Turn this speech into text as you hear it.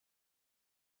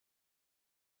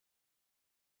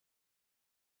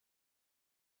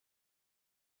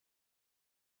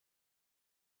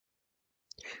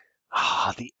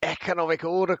The economic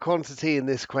order quantity in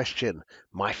this question.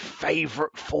 My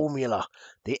favourite formula.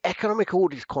 The economic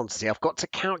order quantity, I've got to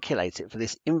calculate it for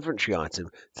this inventory item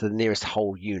to the nearest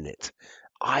whole unit.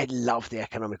 I love the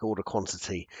economic order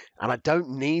quantity, and I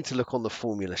don't need to look on the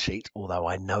formula sheet, although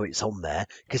I know it's on there,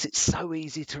 because it's so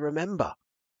easy to remember.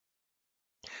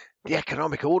 The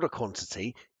economic order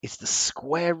quantity is the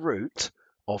square root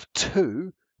of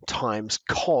 2 times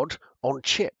COD on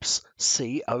chips,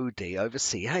 COD over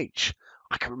CH.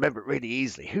 I can remember it really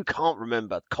easily. Who can't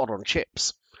remember COD on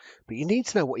chips? But you need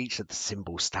to know what each of the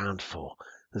symbols stand for.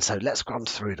 And so let's run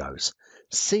through those.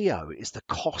 CO is the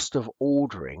cost of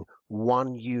ordering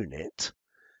 1 unit.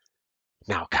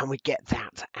 Now, can we get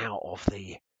that out of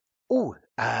the...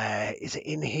 is it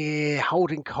in here?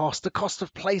 Holding cost. The cost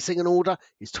of placing an order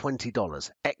is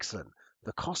 $20. Excellent.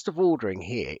 The cost of ordering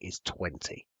here is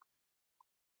 20.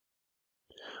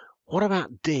 What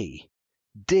about D?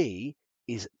 D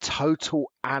is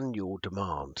total annual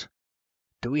demand.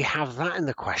 Do we have that in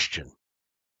the question?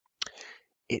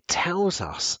 It tells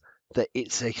us that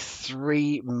it's a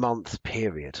 3-month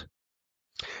period.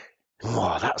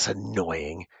 Oh, that's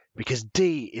annoying because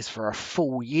D is for a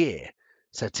full year.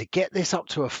 So to get this up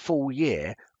to a full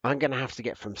year, I'm going to have to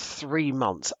get from 3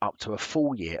 months up to a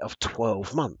full year of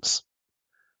 12 months.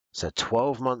 So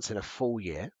 12 months in a full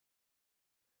year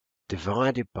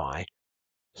divided by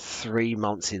 3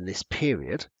 months in this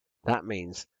period. That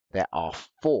means there are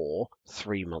 4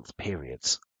 3-month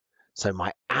periods. So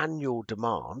my annual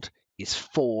demand is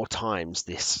 4 times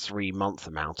this 3-month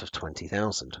amount of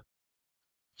 20,000.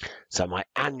 So my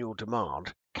annual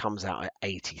demand comes out at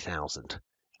 80,000.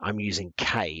 I'm using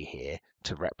K here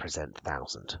to represent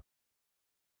 1,000.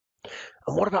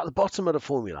 And what about the bottom of the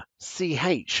formula?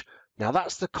 CH. Now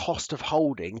that's the cost of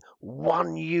holding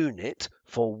 1 unit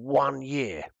for 1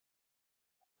 year.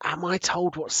 Am I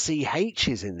told what CH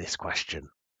is in this question?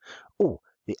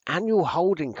 The annual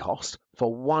holding cost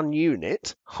for 1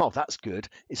 unit, that's good.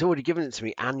 It's already given it to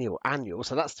me annual,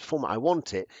 so that's the format I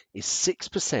want it, is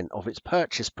 6% of its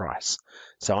purchase price.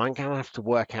 So I'm going to have to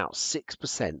work out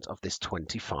 6% of this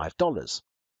 $25.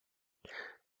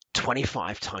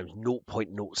 25 times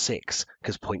 0.06,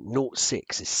 because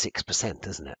 0.06 is 6%,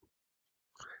 isn't it?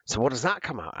 So what does that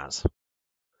come out as?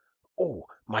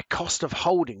 My cost of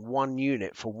holding 1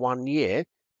 unit for 1 year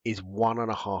is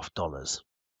 $1.50.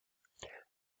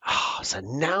 So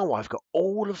now I've got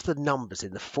all of the numbers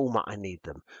in the format I need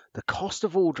them. The cost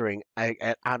of ordering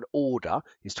an order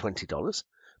is $20.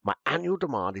 My annual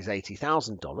demand is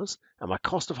 $80,000. And my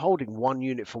cost of holding 1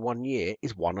 unit for 1 year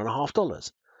is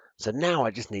 $1.50. So now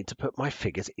I just need to put my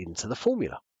figures into the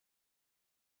formula.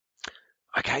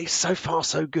 Okay, so far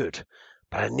so good.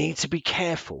 But I need to be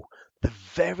careful. The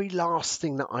very last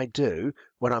thing that I do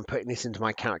when I'm putting this into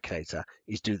my calculator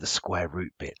is do the square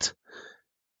root bit.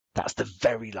 That's the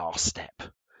very last step.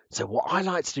 So what I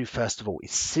like to do first of all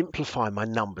is simplify my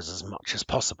numbers as much as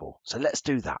possible. So let's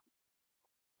do that.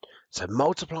 So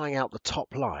multiplying out the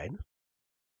top line,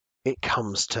 it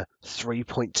comes to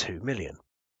 3.2 million.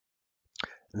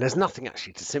 And there's nothing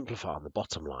actually to simplify on the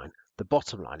bottom line. The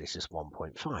bottom line is just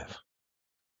 1.5.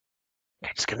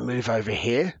 Okay, just going to move over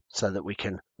here so that we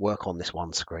can work on this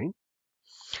one screen.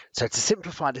 So to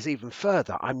simplify this even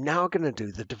further, I'm now going to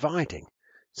do the dividing.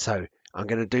 So I'm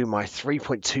going to do my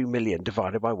 3.2 million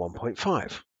divided by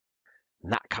 1.5.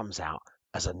 And that comes out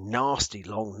as a nasty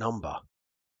long number.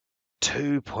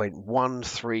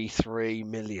 2.133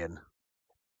 million.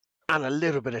 And a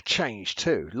little bit of change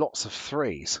too. Lots of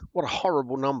 3s. What a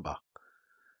horrible number.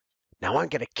 Now I'm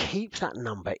going to keep that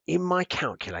number in my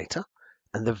calculator.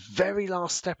 And the very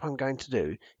last step I'm going to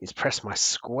do is press my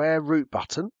square root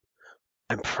button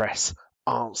and press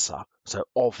answer. So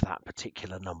of that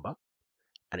particular number.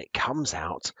 And it comes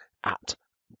out at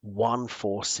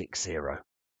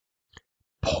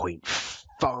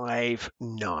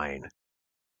 1460.59.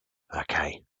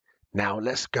 Okay, now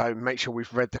let's go make sure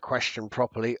we've read the question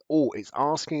properly. It's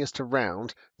asking us to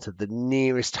round to the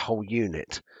nearest whole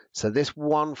unit. So this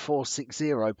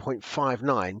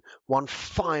 1460.59, one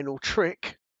final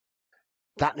trick,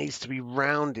 that needs to be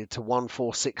rounded to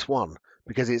 1461.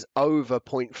 Because it's over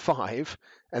 0.5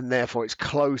 and therefore it's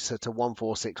closer to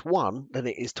 1461 than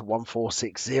it is to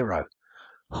 1460.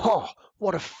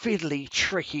 What a fiddly,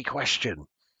 tricky question.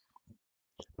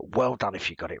 But well done if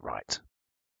you got it right.